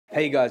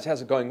Hey guys,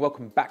 how's it going?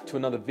 Welcome back to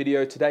another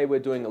video. Today we're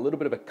doing a little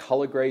bit of a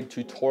color grade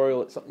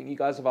tutorial. It's something you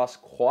guys have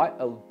asked quite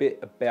a bit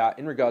about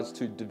in regards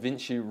to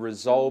Davinci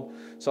Resolve.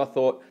 So I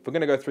thought if we're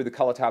gonna go through the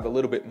color tab a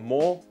little bit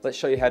more, let's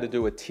show you how to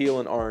do a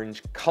teal and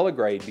orange color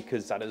grade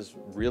because that is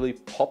really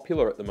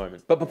popular at the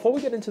moment. But before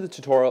we get into the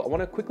tutorial, I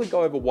wanna quickly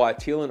go over why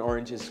teal and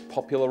orange is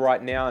popular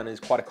right now and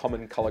is quite a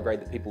common color grade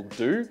that people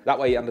do. That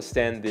way you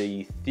understand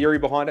the theory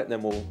behind it, and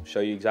then we'll show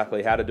you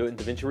exactly how to do it in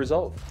Davinci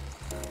Resolve.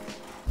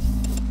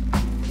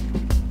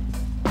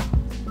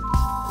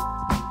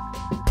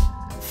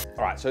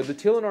 Alright, so the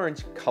teal and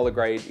orange color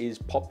grade is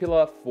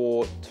popular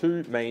for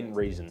two main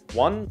reasons.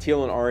 One,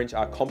 teal and orange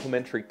are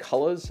complementary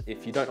colors.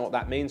 If you don't know what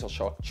that means, I'll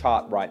show a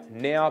chart right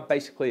now.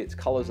 Basically, it's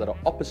colors that are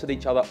opposite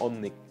each other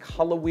on the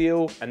color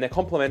wheel, and they're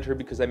complementary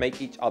because they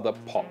make each other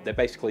pop. They're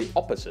basically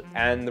opposite.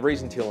 And the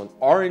reason teal and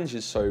orange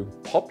is so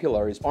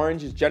popular is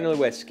orange is generally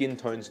where skin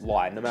tones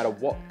lie, no matter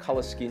what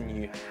color skin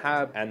you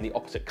have, and the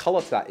opposite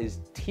color to that is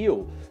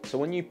teal. So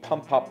when you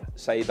pump up,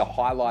 say, the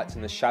highlights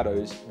and the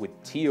shadows with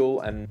teal,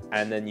 and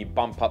then you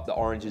bump up the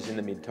oranges in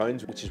the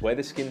midtones, which is where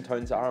the skin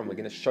tones are, and we're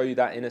going to show you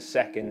that in a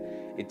second.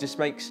 It just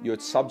makes your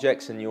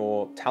subjects and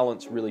your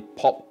talents really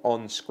pop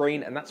on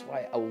screen, and that's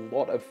why a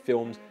lot of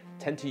films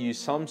tend to use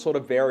some sort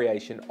of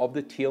variation of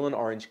the teal and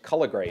orange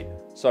color grade.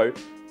 So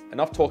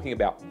enough talking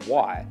about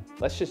why.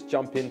 Let's just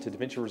jump into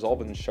DaVinci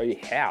Resolve and show you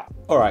how.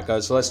 All right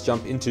guys, so let's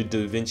jump into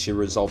DaVinci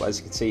Resolve. As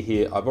you can see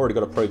here, I've already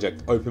got a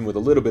project open with a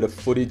little bit of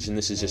footage, and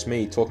this is just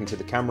me talking to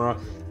the camera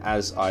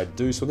as I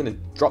do. So we're going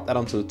to drop that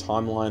onto the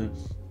timeline.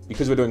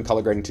 Because we're doing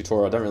color grading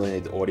tutorial, I don't really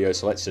need the audio,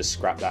 so let's just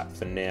scrap that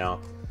for now.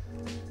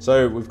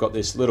 So we've got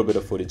this little bit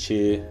of footage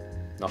here,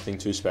 nothing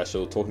too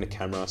special, talking to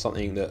camera,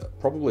 something that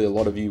probably a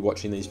lot of you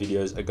watching these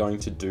videos are going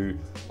to do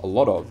a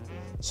lot of.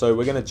 So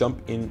we're going to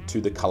jump into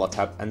the color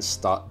tab and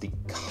start the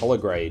color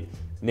grade.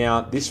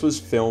 Now, this was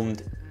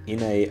filmed in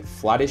a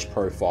flattish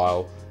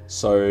profile,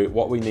 so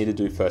what we need to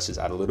do first is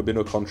add a little bit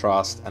of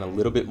contrast and a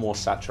little bit more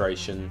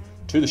saturation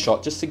to the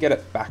shot just to get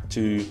it back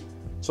to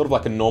sort of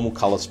like a normal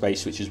color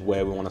space, which is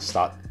where we want to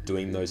start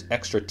doing those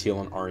extra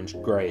teal and orange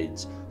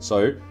grades.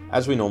 So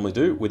as we normally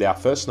do, with our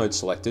first node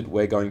selected,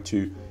 we're going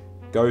to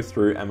go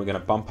through and we're going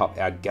to bump up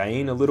our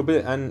gain a little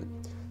bit.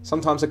 And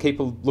sometimes I keep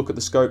a look at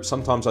the scope,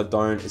 sometimes I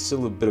don't. It's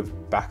still a bit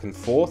of back and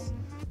forth.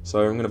 So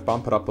I'm going to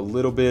bump it up a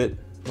little bit,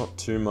 not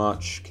too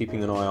much,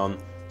 keeping an eye on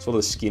sort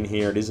of the skin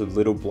here. It is a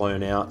little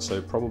blown out,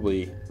 so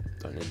probably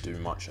don't need to do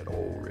much at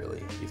all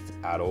really, if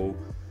at all.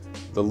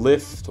 The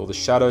lift or the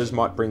shadows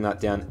might bring that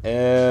down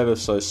ever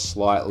so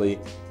slightly.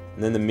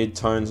 And then the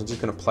midtones, I'm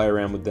just going to play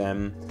around with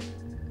them.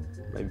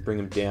 Maybe bring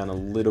them down a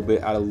little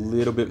bit, add a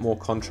little bit more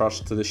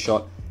contrast to the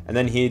shot. And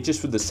then here,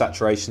 just with the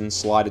saturation,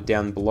 slide it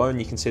down below. And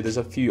you can see there's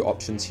a few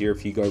options here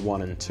if you go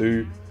 1 and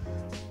 2.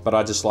 But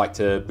I just like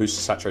to boost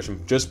the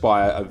saturation just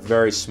by a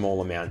very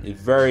small amount.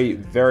 It's very,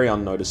 very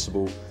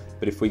unnoticeable.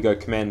 But if we go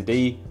Command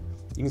D,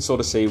 you can sort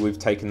of see we've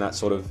taken that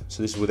sort of,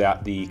 so this is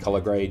without the color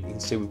grade. You can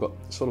see we've got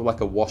sort of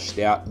like a washed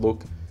out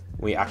look.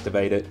 We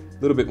activate it,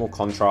 a little bit more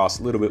contrast,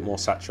 a little bit more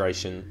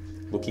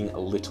saturation, looking a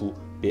little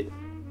bit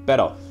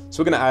better.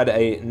 So we're going to add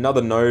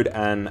another node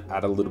and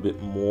add a little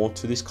bit more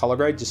to this color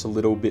grade, just a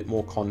little bit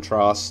more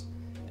contrast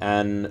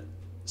and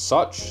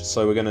such.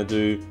 So we're going to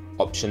do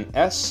Option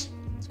S.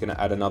 It's going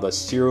to add another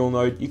serial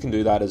node. You can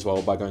do that as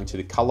well by going to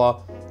the color,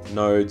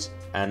 nodes,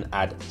 and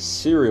add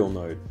serial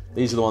node.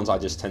 These are the ones I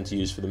just tend to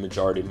use for the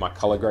majority of my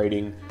color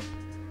grading.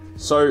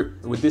 So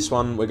with this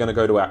one, we're going to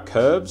go to our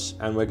curves,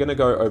 and we're going to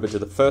go over to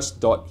the first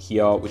dot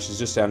here, which is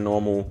just our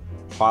normal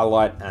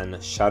highlight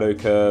and shadow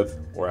curve,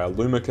 or our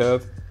luma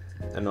curve.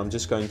 And I'm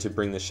just going to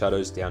bring the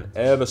shadows down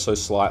ever so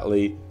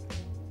slightly,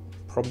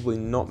 probably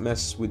not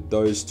mess with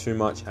those too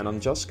much. And I'm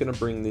just going to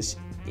bring this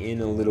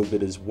in a little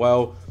bit as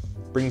well.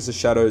 Brings the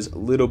shadows a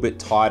little bit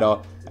tighter.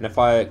 And if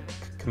I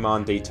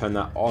Command D, turn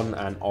that on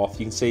and off,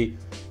 you can see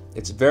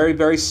it's very,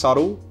 very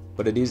subtle,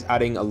 but it is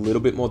adding a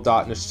little bit more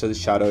darkness to the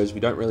shadows. We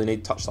don't really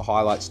need to touch the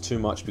highlights too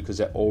much because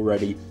they're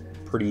already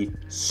pretty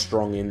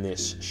strong in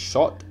this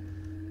shot.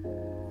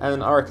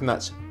 And I reckon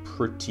that's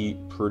pretty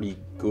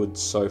good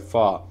so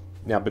far.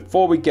 Now,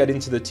 before we get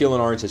into the teal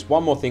and orange, there's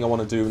one more thing I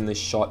want to do in this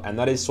shot, and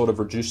that is sort of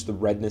reduce the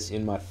redness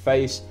in my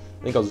face.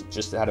 I think I was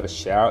just out of a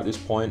shower at this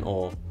point,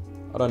 or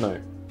I don't know,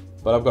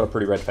 but I've got a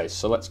pretty red face.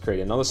 So let's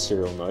create another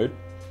serial node.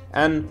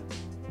 And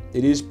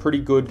it is pretty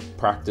good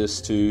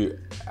practice to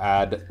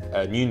add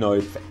a new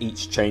node for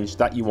each change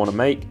that you want to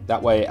make.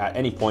 That way, at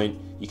any point,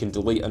 you can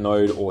delete a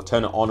node or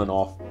turn it on and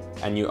off,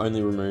 and you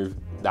only remove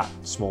that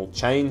small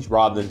change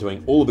rather than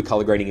doing all of the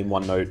color grading in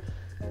one node.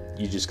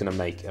 You're just going to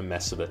make a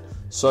mess of it.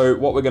 So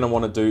what we're going to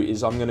want to do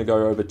is I'm going to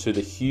go over to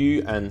the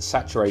hue and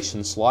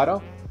saturation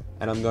slider,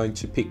 and I'm going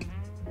to pick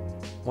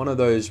one of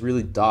those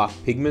really dark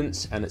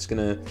pigments, and it's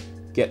going to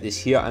get this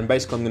here, and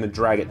basically I'm going to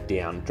drag it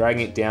down.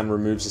 Dragging it down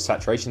removes the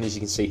saturation. As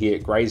you can see here,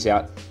 it grays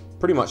out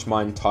pretty much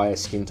my entire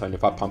skin tone.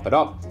 If I pump it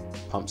up,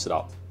 pumps it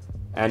up.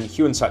 And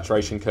hue and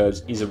saturation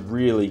curves is a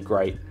really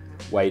great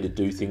way to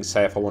do things.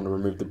 Say if I want to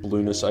remove the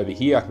blueness over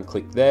here, I can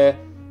click there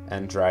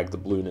and drag the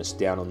blueness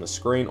down on the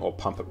screen, or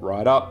pump it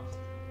right up.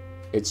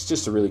 it's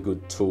just a really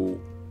good tool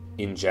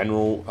in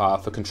general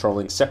for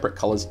controlling separate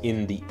colors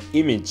in the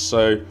image.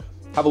 So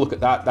have a look at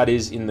that. That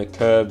is in the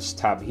curves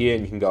tab here,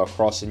 and you can go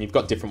across and you've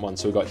got different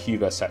ones. So we've got hue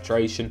versus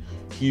saturation,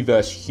 hue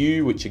versus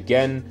hue, which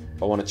again,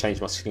 if I want to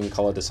change my skin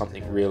color to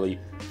something really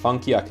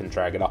funky, I can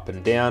drag it up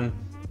and down.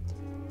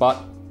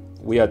 But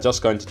we are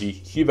just going to do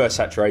hue versus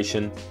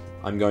saturation.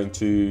 I'm going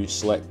to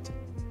select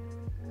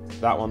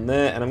that one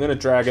there, and I'm going to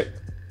drag it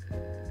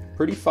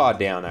pretty far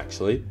down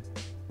actually.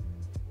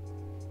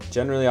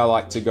 Generally, I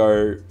like to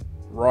go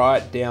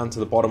right down to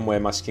the bottom where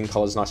my skin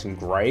color is nice and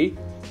gray,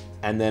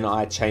 and then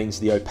I change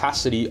the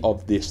opacity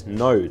of this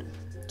node.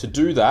 To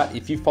do that,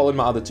 if you followed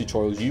my other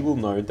tutorials, you will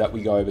know that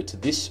we go over to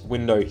this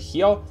window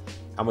here,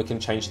 and we can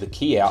change the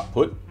key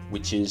output,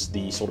 which is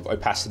the sort of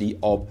opacity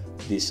of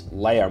this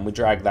layer, and we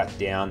drag that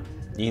down.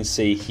 You can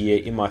see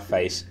here in my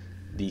face,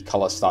 the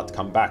colors start to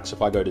come back. So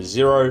if I go to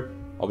 0,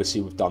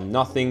 obviously we've done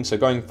nothing. So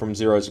going from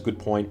 0 is a good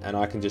point, and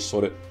I can just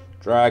sort of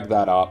drag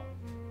that up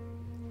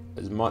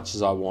as much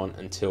as I want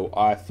until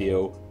I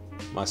feel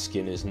my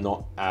skin is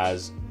not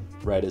as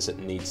red as it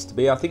needs to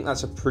be. I think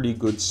that's a pretty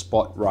good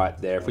spot right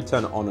there. If we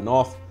turn it on and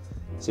off,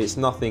 see, it's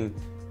nothing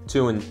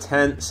too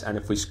intense, and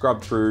if we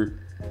scrub through,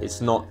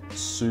 it's not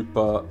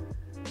super,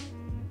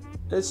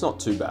 it's not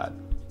too bad.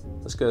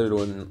 Let's go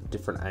to a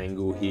different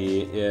angle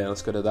here. Yeah,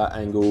 let's go to that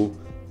angle,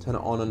 turn it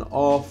on and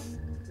off.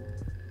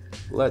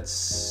 We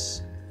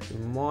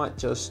might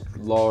just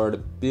lower it a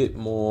bit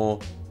more.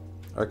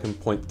 I reckon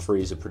 0.3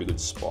 is a pretty good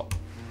spot.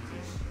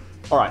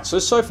 All right,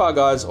 so far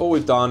guys, all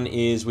we've done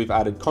is we've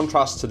added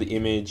contrast to the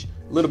image,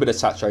 a little bit of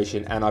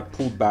saturation, and I've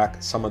pulled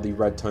back some of the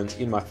red tones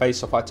in my face.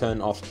 So if I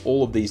turn off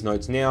all of these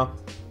nodes now,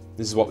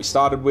 this is what we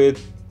started with,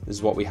 this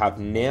is what we have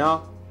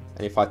now.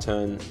 And if I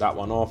turn that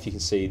one off, you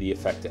can see the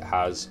effect it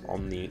has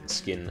on the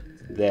skin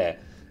there.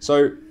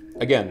 So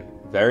again,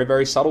 very,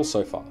 very subtle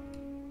so far,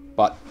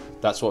 but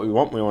that's what we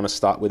want. We want to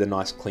start with a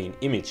nice clean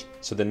image.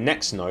 So the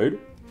next node,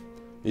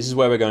 this is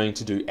where we're going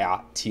to do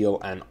our teal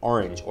and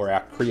orange, or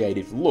our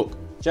creative look.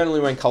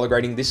 Generally when color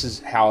grading, this is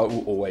how it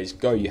will always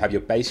go. You have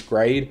your base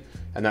grade,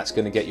 and that's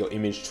going to get your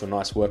image to a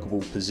nice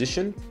workable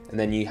position. And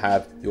then you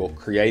have your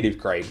creative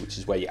grade, which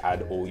is where you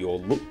add all your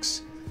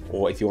looks.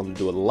 Or if you want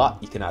to do a LUT,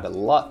 you can add a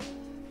LUT.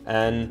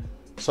 And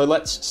so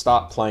let's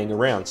start playing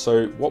around.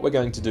 So what we're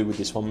going to do with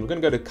this one, we're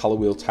going to go to color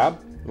wheel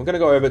tab. We're going to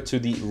go over to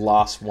the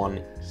last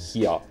one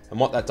here. And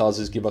what that does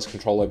is give us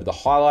control over the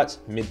highlights,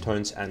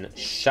 midtones, and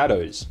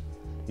shadows.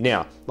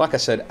 Now, like I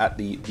said at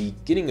the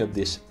beginning of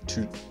this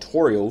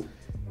tutorial,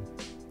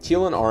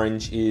 teal and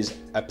orange is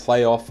a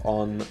playoff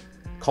on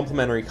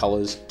complementary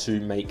colors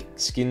to make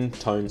skin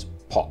tones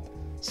pop.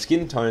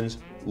 Skin tones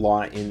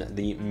lie in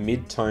the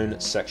mid-tone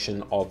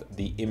section of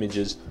the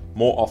images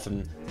more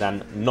often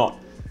than not.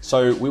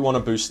 So we want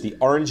to boost the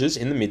oranges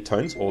in the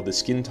mid-tones, or the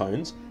skin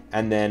tones,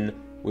 and then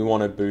we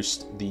want to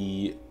boost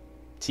the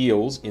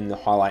teals in the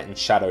highlight and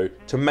shadow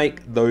to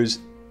make those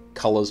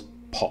colors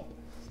pop.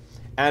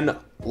 And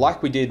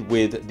like we did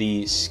with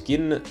the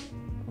skin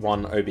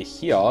one over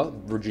here,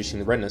 reducing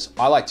the redness,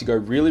 I like to go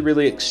really,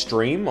 really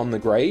extreme on the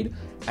grade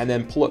and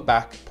then pull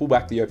back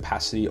the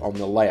opacity on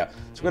the layer.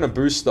 So we're going to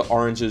boost the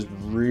oranges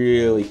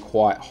really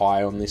quite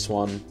high on this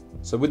one.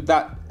 So with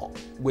that,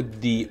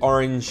 with the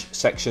orange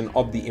section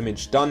of the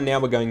image done, now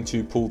we're going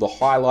to pull the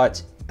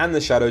highlights and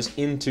the shadows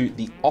into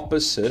the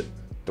opposite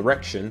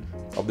direction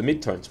of the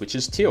midtones, which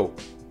is teal.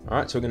 All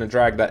right, so we're going to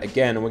drag that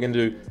again, and we're going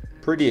to do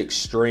pretty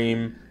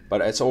extreme, but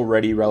it's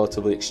already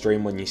relatively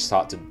extreme when you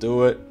start to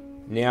do it.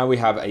 Now we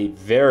have a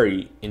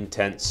very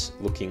intense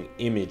looking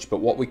image, but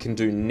what we can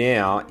do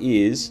now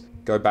is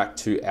go back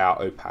to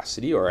our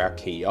opacity, or our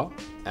keyer,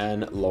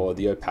 and lower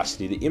the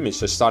opacity of the image.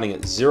 So starting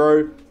at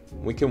 0,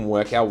 we can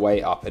work our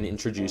way up and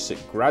introduce it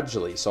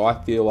gradually. So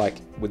I feel like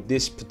with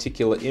this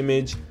particular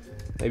image,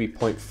 maybe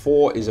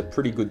 0.4 is a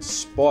pretty good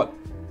spot.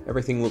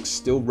 Everything looks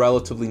still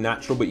relatively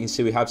natural, but you can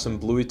see we have some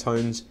bluey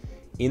tones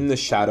in the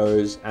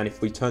shadows, and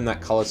if we turn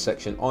that color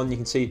section on, you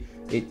can see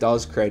it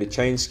does create a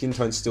change. Skin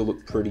tones still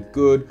look pretty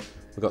good.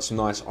 We've got some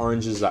nice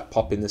oranges that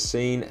pop in the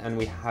scene, and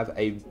we have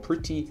a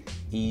pretty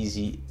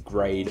easy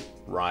grade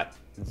right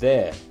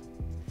there.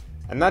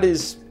 And that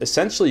is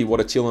essentially what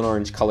a teal and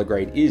orange color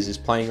grade is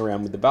playing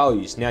around with the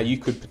values. Now you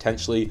could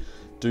potentially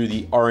do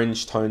the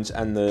orange tones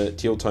and the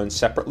teal tones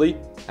separately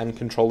and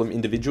control them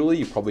individually.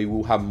 You probably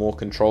will have more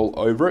control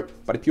over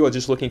it. But if you are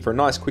just looking for a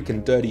nice, quick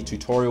and dirty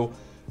tutorial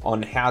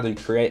on how to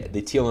create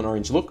the teal and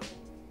orange look,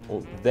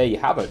 well, there you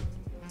have it.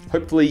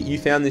 Hopefully you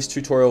found this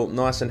tutorial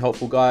nice and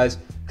helpful, guys.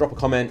 Drop a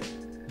comment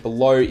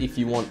below if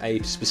you want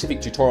a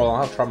specific tutorial.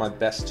 I'll try my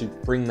best to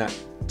bring that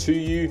to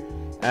you.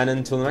 And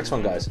until the next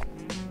one, guys,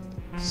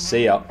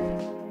 see ya.